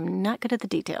operator. I am not good at the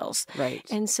details. sales. Right.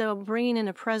 And so bringing in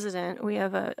a president, we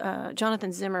have a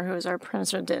Jonathan Zimmer, who is our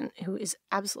president, who is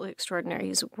absolutely extraordinary.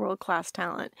 He's a world-class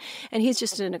talent. And he's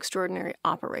just an extraordinary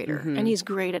operator. And he's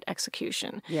great at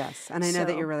execution. Yes. And I know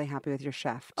that you're really happy with your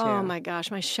chef, too. Oh, my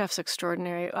gosh. My chef's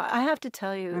extraordinary. I have to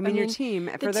tell you. I mean your team,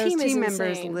 for those team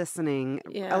members insane. Listening,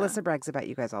 Alissa brags about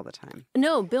you guys all the time.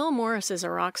 No, Bill Morris is a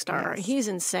rock star. Yes. He's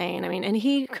insane. I mean, and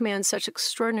he commands such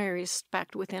extraordinary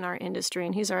respect within our industry,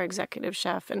 and he's our executive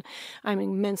chef, and I'm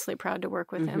immensely proud to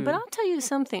work with him. But I'll tell you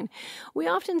something. We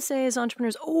often say as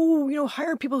entrepreneurs,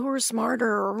 hire people who are smarter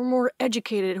or who are more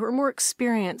educated, who are more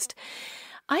experienced.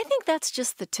 I think that's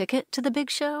just the ticket to the big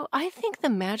show. I think the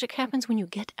magic happens when you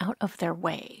get out of their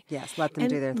way. Yes, let them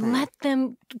do their thing. Let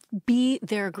them be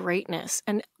their greatness.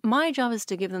 And my job is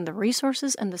to give them the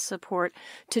resources and the support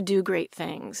to do great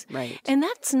things. Right. And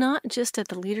that's not just at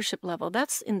the leadership level.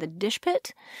 That's in the dish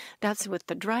pit. That's with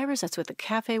the drivers. That's with the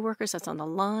cafe workers. That's on the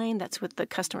line. That's with the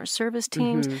customer service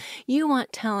teams. You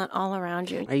want talent all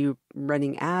around you. Are you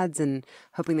running ads and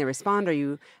hoping they respond? Are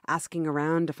you asking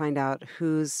around to find out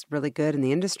who's really good in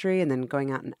the industry and then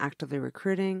going out and actively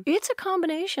recruiting? It's a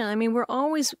combination. I mean, we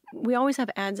always have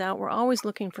ads out. We're always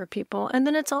looking for people. And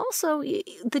then it's also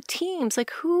the teams. Like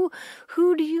who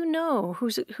do you know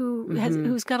who's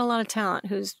got a lot of talent,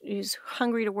 who's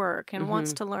hungry to work and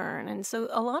wants to learn. And so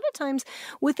a lot of times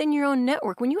within your own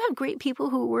network, when you have great people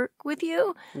who work with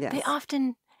you, they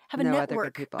often have a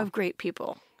network of great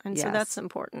people. And so that's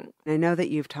important. I know that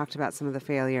you've talked about some of the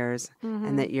failures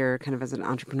and that you're kind of as an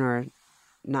entrepreneur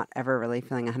not ever really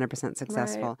feeling 100%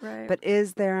 successful. Right. But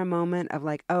is there a moment of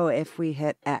like, if we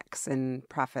hit X in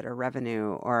profit or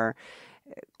revenue or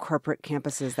corporate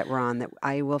campuses that we're on, that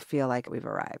I will feel like we've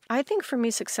arrived? I think for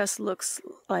me, success looks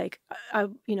like,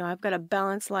 I've got a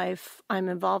balanced life. I'm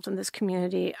involved in this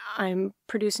community. I'm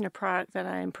producing a product that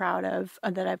I'm proud of,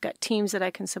 that I've got teams that I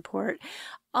can support.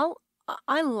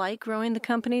 I like growing the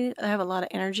company. I have a lot of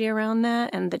energy around that,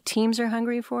 and the teams are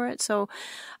hungry for it. So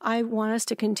I want us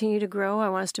to continue to grow. I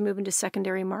want us to move into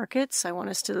secondary markets.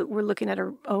 We're looking at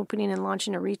opening and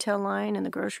launching a retail line in the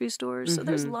grocery stores. So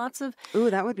there's lots of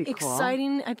that would be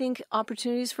exciting, I think,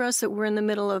 opportunities for us that we're in the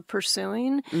middle of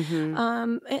pursuing.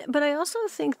 But I also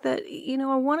think that,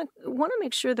 I want to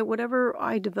make sure that whatever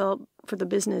I develop for the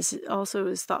business also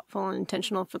is thoughtful and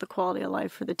intentional for the quality of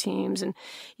life for the teams. And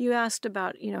you asked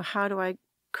about, how do I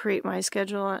create my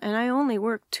schedule? And I only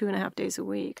work 2.5 days a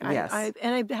week. Yes.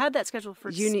 I've had that schedule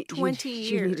for 20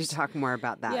 years. You need to talk more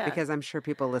about that because I'm sure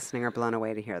people listening are blown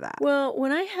away to hear that. Well,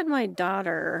 when I had my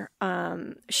daughter,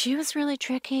 she was really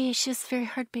tricky. She was a very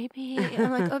hard baby. And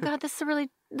I'm like, oh God, this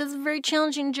is a very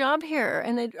challenging job here.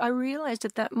 And I realized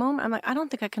at that moment, I'm like, I don't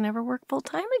think I can ever work full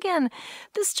time again.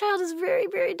 This child is very,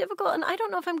 very difficult. And I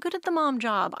don't know if I'm good at the mom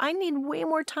job. I need way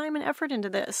more time and effort into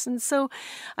this. And so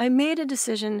I made a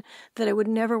decision that I would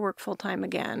never work full time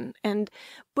again.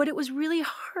 But it was really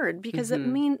hard because it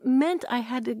meant I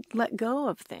had to let go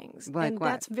of things. Like what?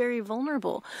 That's very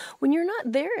vulnerable. When you're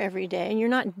not there every day and you're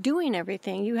not doing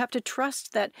everything, you have to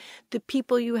trust that the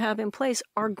people you have in place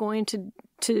are going to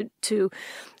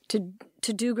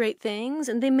do great things,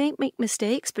 and they may make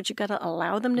mistakes, but you got to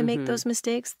allow them to make those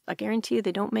mistakes. I guarantee you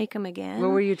they don't make them again.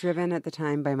 Well, were you driven at the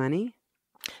time by money?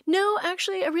 No,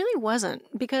 actually, I really wasn't,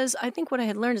 because I think what I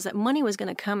had learned is that money was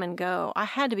going to come and go. I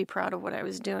had to be proud of what I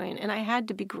was doing, and I had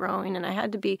to be growing, and I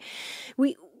had to be.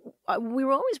 We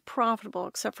were always profitable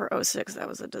except for 2006. That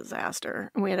was a disaster.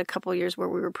 And we had a couple of years where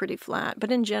we were pretty flat.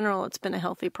 But in general, it's been a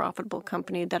healthy, profitable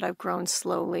company that I've grown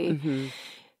slowly.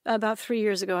 About 3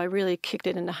 years ago, I really kicked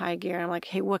it into high gear. I'm like,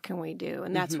 hey, what can we do?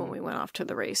 And that's when we went off to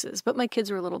the races. But my kids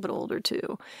were a little bit older,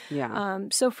 too. Yeah.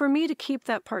 So for me to keep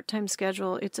that part-time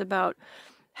schedule, it's about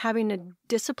having a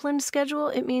disciplined schedule.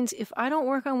 It means if I don't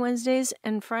work on Wednesdays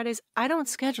and Fridays, I don't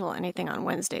schedule anything on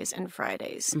Wednesdays and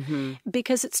Fridays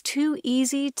because it's too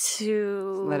easy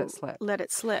to let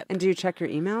it slip. And do you check your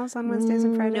emails on Wednesdays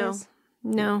and Fridays?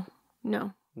 No.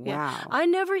 Wow. Yeah. I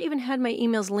never even had my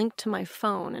emails linked to my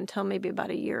phone until maybe about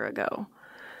a year ago.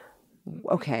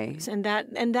 Okay. And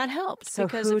that helped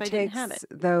because if I didn't have it.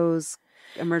 Those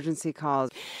emergency calls?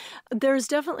 There's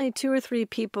definitely 2 or 3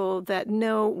 people that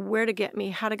know where to get me,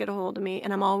 how to get a hold of me,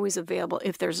 and I'm always available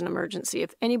if there's an emergency.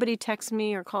 If anybody texts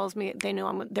me or calls me, they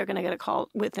know they're going to get a call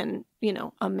within,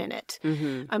 a minute.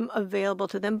 I'm available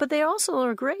to them, but they also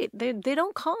are great. They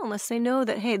don't call unless they know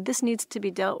that, hey, this needs to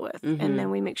be dealt with, and then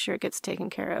we make sure it gets taken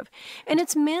care of. And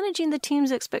it's managing the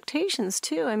team's expectations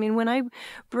too. I mean, when I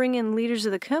bring in leaders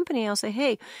of the company, I'll say,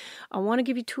 hey, I want to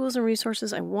give you tools and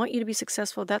resources. I want you to be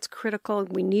successful. That's critical.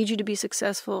 We need you to be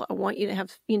successful. I want you to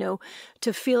have,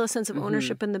 to feel a sense of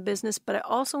ownership in the business. But I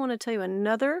also want to tell you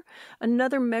another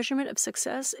measurement of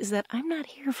success is that I'm not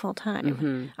here full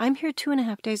time. I'm here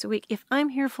 2.5 days a week. If I'm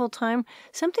here full time,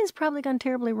 something's probably gone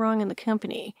terribly wrong in the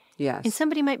company. Yes. And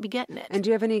somebody might be getting it. And do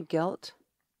you have any guilt?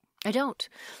 I don't.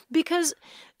 Because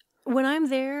when I'm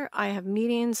there, I have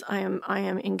meetings, I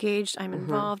am engaged, I'm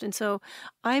involved. And so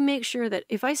I make sure that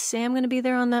if I say I'm going to be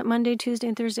there on that Monday, Tuesday,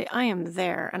 and Thursday, I am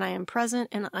there and I am present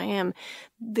and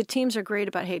the teams are great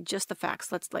about, hey, just the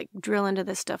facts. Let's drill into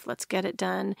this stuff. Let's get it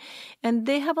done. And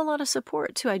they have a lot of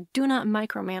support too. I do not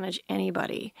micromanage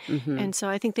anybody. And so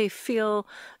I think they feel,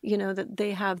 that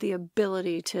they have the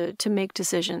ability to make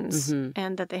decisions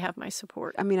and that they have my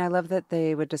support. I mean, I love that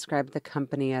they would describe the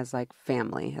company as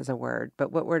family as a word,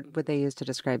 but what word would they use to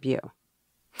describe you?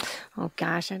 Oh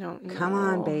gosh, I don't know. Come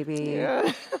on, baby.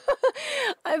 Yeah.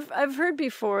 I've heard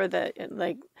before that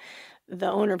the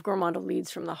owner of Gourmondo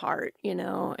leads from the heart,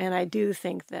 and I do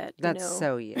think that that's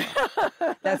so you.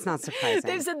 That's not surprising.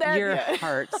 They've said that. You're a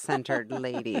heart-centered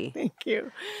lady. Thank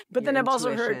you. But then I've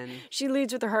also heard she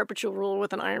leads with her heart, but she'll rule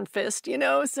with an iron fist.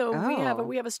 So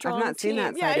we have a strong. I've not team. seen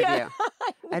that side of you.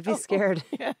 I'd be scared.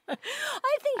 Yeah. I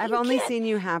think I've only seen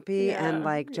you happy and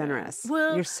generous.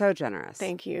 Well, you're so generous.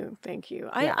 Thank you.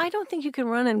 I don't think you can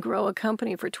run and grow a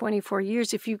company for 24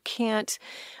 years if you can't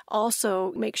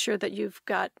also make sure that you've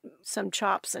got some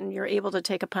chops and you're able to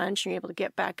take a punch and you're able to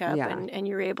get back up and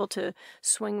you're able to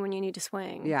swing when you need to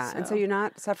swing. Yeah, and so you're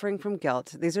not suffering from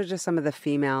guilt. These are just some of the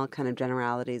female kind of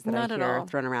generalities that I hear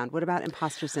thrown around. What about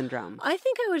imposter syndrome? I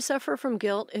think I would suffer from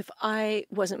guilt if I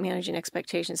wasn't managing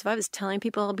expectations. If I was telling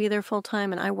people I'll be there full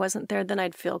time and I wasn't there, then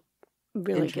I'd feel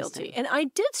really guilty. And I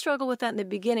did struggle with that in the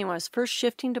beginning. When I was first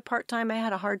shifting to part-time, I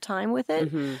had a hard time with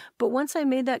it. But once I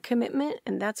made that commitment,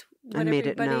 and that's what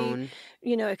everybody,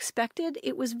 expected,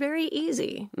 it was very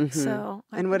easy. So,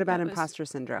 and what about imposter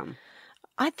syndrome?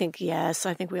 I think, yes.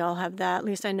 I think we all have that. At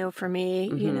least I know for me,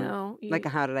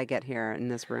 how did I get here in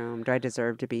this room? Do I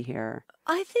deserve to be here?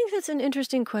 I think that's an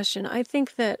interesting question. I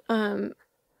think that,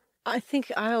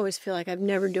 I always feel like I'm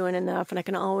never doing enough and I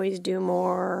can always do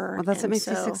more. Well, that's what makes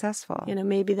you successful.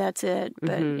 Maybe that's it.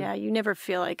 But yeah, you never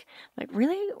feel like,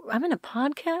 really? I'm in a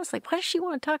podcast? Why does she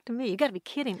want to talk to me? You got to be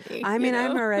kidding me. I mean,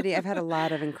 I've had a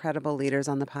lot of incredible leaders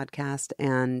on the podcast,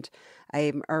 and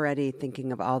I'm already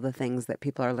thinking of all the things that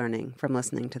people are learning from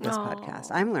listening to this podcast.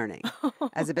 I'm learning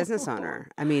as a business owner.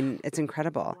 I mean, it's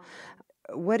incredible.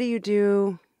 What do you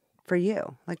do for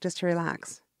you? Just to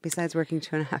relax? Besides working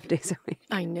 2.5 days a week.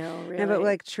 I know, really. No,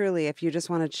 but truly, if you just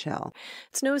want to chill.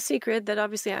 It's no secret that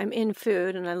obviously I'm in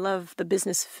food and I love the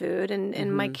business food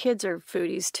and my kids are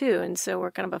foodies too. And so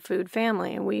we're kind of a food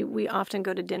family and we often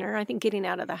go to dinner. I think getting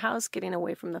out of the house, getting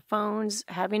away from the phones,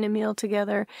 having a meal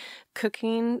together,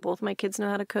 cooking. Both my kids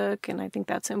know how to cook and I think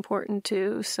that's important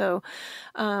too. So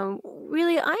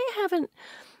really, I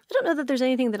don't know that there's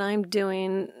anything that I'm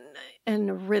doing in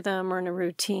a rhythm or in a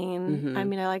routine. I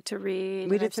mean, I like to read.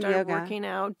 We did some yoga. Working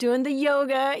out, doing the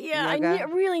yoga. Yeah, I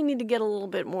really need to get a little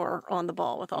bit more on the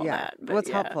ball with all that. But it's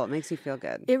helpful. It makes you feel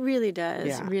good. It really does.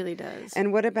 Yeah. It really does.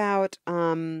 And what about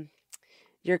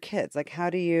your kids? How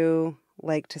do you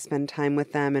like to spend time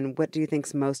with them? And what do you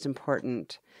think's most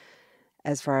important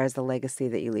as far as the legacy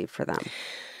that you leave for them?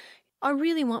 I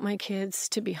really want my kids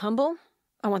to be humble.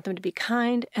 I want them to be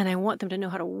kind, and I want them to know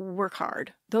how to work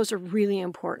hard. Those are really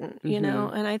important,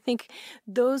 and I think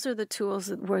those are the tools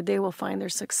where they will find their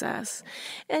success.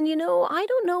 And, I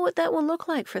don't know what that will look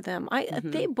like for them.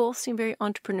 They both seem very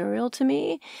entrepreneurial to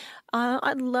me.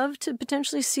 I'd love to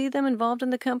potentially see them involved in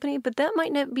the company, but that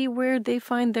might not be where they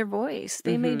find their voice.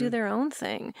 They may do their own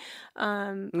thing.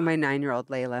 My 9-year-old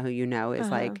Layla, who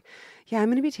is I'm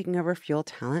going to be taking over Fuel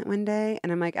Talent one day.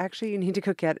 And I'm like, actually, you need to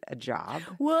go get a job.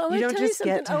 Well, you don't just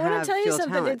get to have Fuel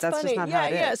Talent. It's That's funny. just not how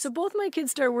it is. Yeah. So both my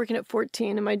kids started working at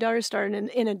 14, and my daughter started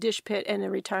in a dish pit and a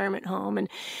retirement home. And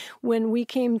when we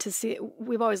came to see,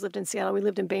 we've always lived in Seattle. We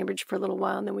lived in Bainbridge for a little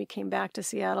while, and then we came back to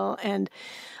Seattle. And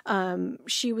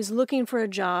she was looking for a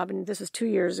job, and this was 2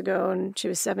 years ago, and she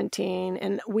was 17.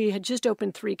 And we had just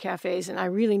opened 3 cafes, and I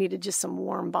really needed just some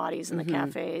warm bodies in the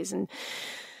cafes. And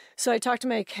so I talked to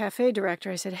my cafe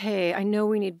director. I said, hey, I know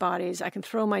we need bodies. I can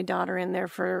throw my daughter in there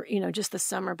for, just the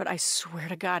summer, but I swear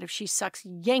to God, if she sucks,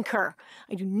 yank her.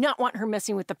 I do not want her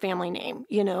messing with the family name,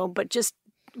 but just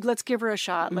let's give her a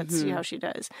shot. Let's see how she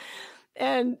does.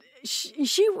 And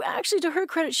she actually, to her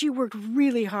credit, she worked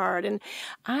really hard. And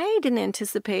I didn't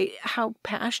anticipate how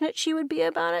passionate she would be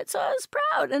about it. So I was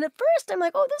proud. And at first I'm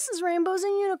like, oh, this is rainbows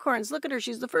and unicorns. Look at her.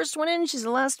 She's the first one in. She's the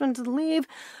last one to leave.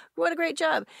 What a great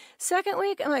job. Second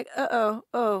week, I'm like, I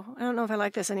don't know if I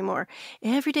like this anymore.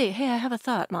 Every day, hey, I have a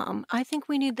thought, Mom. I think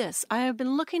we need this. I have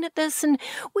been looking at this and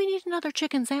we need another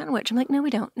chicken sandwich. I'm like, no, we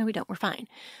don't. No, we don't. We're fine.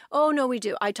 Oh, no, we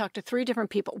do. I talked to 3 different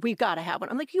people. We've got to have one.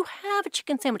 I'm like, you have a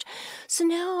chicken sandwich. So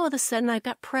now all of a sudden I've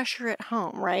got pressure at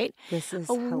home, right? This is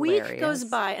a hilarious. week goes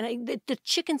by and the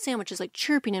chicken sandwich is like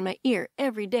chirping in my ear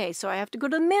every day. So I have to go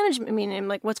to the management meeting. I'm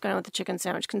like, what's going on with the chicken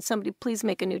sandwich? Can somebody please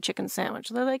make a new chicken sandwich?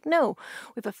 They're like, no,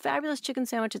 we have a fabulous chicken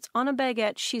sandwich. It's on a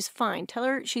baguette. She's fine. Tell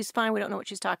her she's fine. We don't know what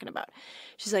she's talking about.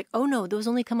 She's like, oh no, those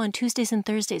only come on Tuesdays and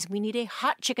Thursdays. We need a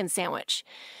hot chicken sandwich.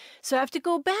 So I have to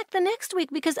go back the next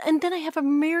week and then I have a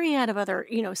myriad of other,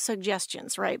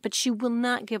 suggestions, right? But she will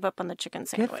not give up on the chicken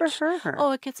sandwich. Good for her.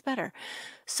 Oh, it gets better.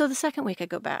 So the second week I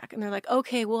go back and they're like,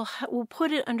 okay, we'll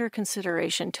put it under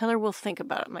consideration. Tell her we'll think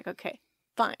about it. I'm like, okay,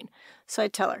 fine. So I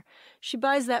tell her. She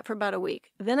buys that for about a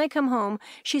week. Then I come home.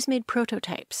 She's made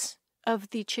prototypes of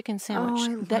the chicken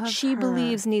sandwich that she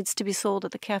believes needs to be sold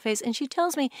at the cafes. And she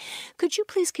tells me, could you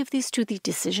please give these to the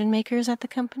decision makers at the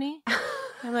company?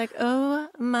 I'm like, oh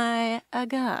my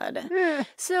God.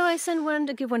 So I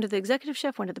send give one to the executive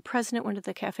chef, one to the president, one to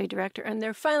the cafe director. And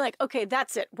they're finally like, okay,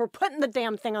 that's it. We're putting the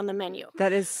damn thing on the menu.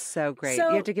 That is so great. You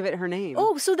have to give it her name.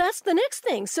 Oh, so that's the next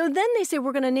thing. So then they say,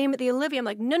 we're going to name it the Olivia. I'm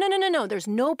like, no. There's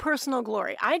no personal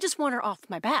glory. I just want her off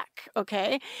my back.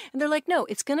 Okay. And they're like, no,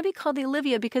 it's going to be called the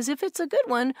Olivia because if it's a good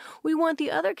one, we want the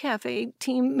other cafe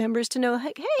team members to know,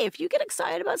 hey, if you get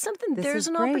excited about something, there's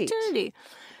an opportunity.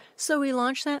 So we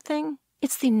launched that thing.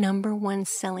 It's the #1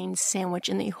 selling sandwich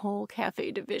in the whole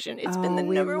cafe division. It's been the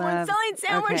 #1 selling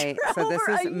sandwich for over a year.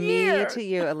 So this is me to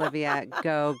you, Olivia.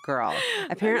 Go, girl.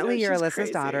 Apparently, you're Alyssa's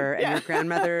daughter and your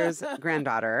grandmother's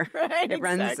granddaughter. Right, it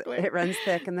runs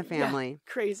thick in the family. Yeah,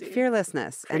 crazy.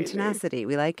 Fearlessness and tenacity.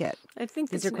 We like it. I think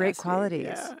these are great qualities.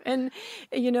 Yeah.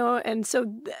 And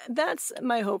so that's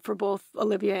my hope for both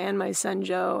Olivia and my son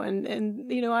Joe. And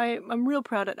I'm real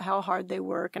proud at how hard they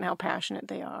work and how passionate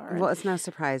they are. Well, it's no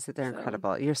surprise that they're incredible.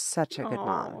 You're such a good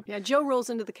mom. Yeah, Joe rolls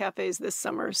into the cafes this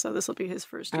summer, so this will be his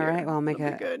first year. All right, well, I'll make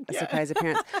a surprise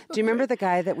appearance. Do you remember the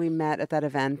guy that we met at that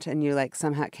event and you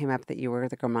somehow it came up that you were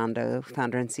the Gourmondo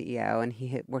founder and CEO and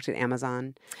he worked at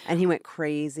Amazon and he went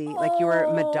crazy like you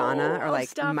were Madonna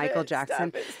or Michael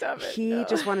Jackson. Stop it. He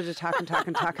just wanted to talk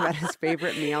about his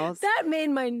favorite meals. That made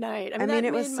my night. I mean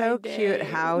it was so cute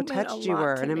how touched you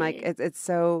were. And I'm like, it's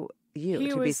so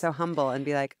to be so humble and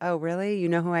be like, oh, really? You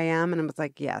know who I am? And I was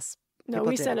like, yes. No,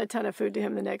 we sent a ton of food to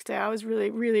him the next day. I was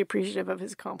really, really appreciative of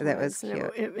his compliments. That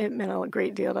was cute. It meant a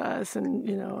great deal to us, and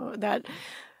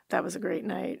that was a great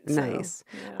night. Nice.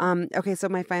 So, okay, so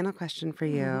my final question for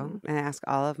you, and I ask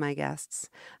all of my guests,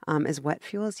 is what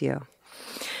fuels you?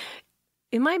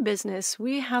 In my business,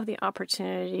 we have the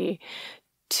opportunity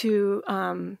to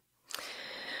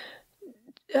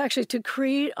actually to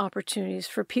create opportunities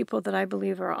for people that I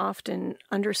believe are often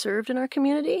underserved in our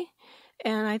community.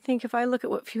 And I think if I look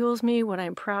at what fuels me, what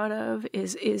I'm proud of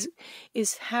is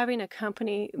having a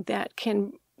company that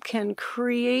can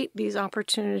create these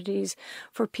opportunities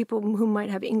for people who might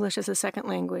have English as a second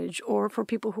language, or for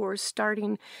people who are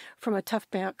starting from a tough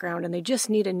background and they just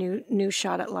need a new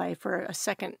shot at life, or a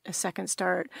second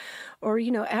start, or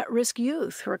at-risk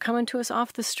youth who are coming to us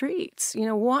off the streets.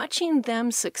 Watching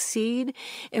them succeed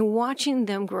and watching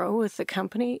them grow with the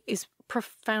company is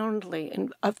profoundly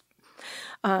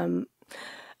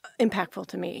impactful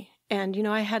to me. And,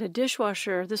 I had a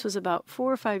dishwasher. This was about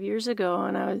 4 or 5 years ago.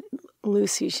 And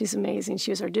Lucy, she's amazing.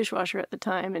 She was our dishwasher at the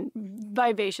time and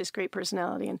vivacious, great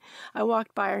personality. And I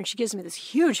walked by her and she gives me this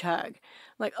huge hug.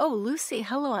 I'm like, oh, Lucy,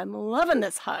 hello. I'm loving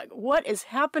this hug. What is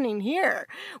happening here?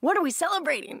 What are we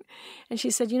celebrating? And she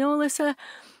said, Alyssa,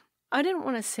 I didn't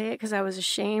want to say it because I was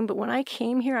ashamed, but when I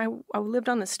came here, I lived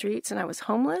on the streets and I was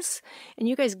homeless, and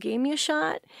you guys gave me a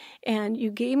shot and you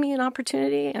gave me an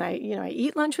opportunity, and I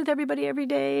eat lunch with everybody every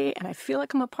day, and I feel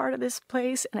like I'm a part of this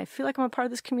place, and I feel like I'm a part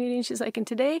of this community. And she's like, and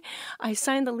today I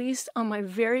signed the lease on my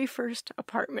very first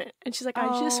apartment. And she's like,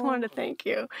 I just wanted to thank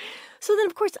you. So then,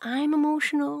 of course, I'm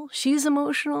emotional. She's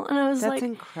emotional. And I was That's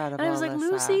incredible, and I was like,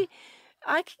 Alyssa. Lucy,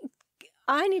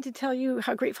 I need to tell you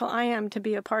how grateful I am to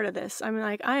be a part of this. I'm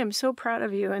like, I am so proud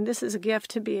of you, and this is a gift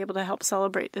to be able to help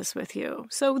celebrate this with you.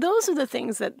 So those are the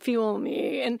things that fuel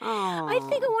me. And I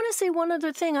think I want to say one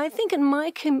other thing. I think in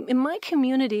my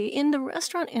community, in the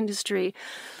restaurant industry,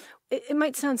 it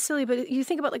might sound silly, but you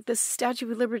think about like the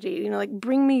Statue of Liberty, like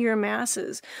bring me your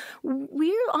masses.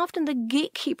 We're often the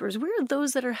gatekeepers. We're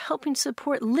those that are helping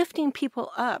support, lifting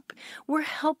people up. We're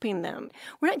helping them.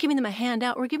 We're not giving them a hand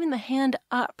out. We're giving the hand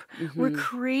up. We're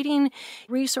creating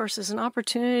resources and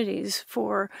opportunities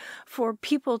for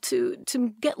people to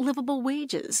get livable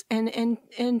wages and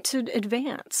to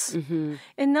advance.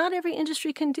 And not every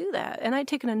industry can do that. And I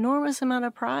take an enormous amount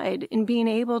of pride in being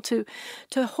able to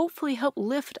hopefully help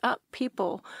lift up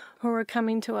people who are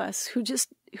coming to us who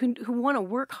want to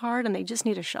work hard and they just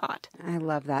need a shot. I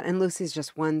love that. And Lucy's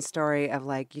just one story of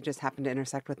like you just happened to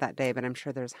intersect with that day, but I'm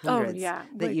sure there's hundreds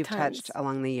that you've touched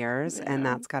along the years, and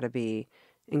that's got to be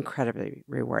incredibly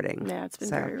rewarding. Yeah, it's been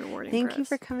very rewarding. Thank you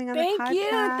for coming on the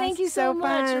podcast. Thank you so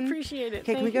much. I appreciate it.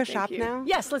 Okay, can we go shop now?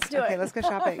 Yes, let's do it. Okay, let's go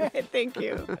shopping. Right, thank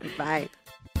you. Bye.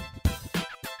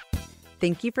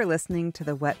 Thank you for listening to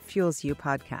the What Fuels You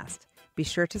podcast. Be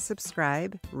sure to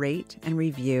subscribe, rate, and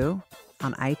review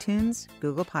on iTunes,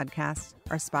 Google Podcasts,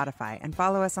 or Spotify, and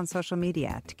follow us on social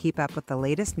media to keep up with the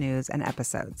latest news and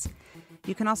episodes.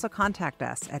 You can also contact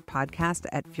us at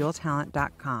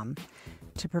podcast@fueltalent.com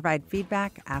to provide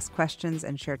feedback, ask questions,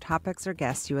 and share topics or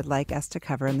guests you would like us to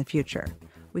cover in the future.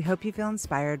 We hope you feel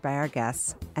inspired by our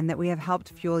guests and that we have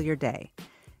helped fuel your day.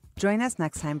 Join us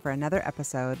next time for another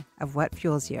episode of What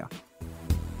Fuels You.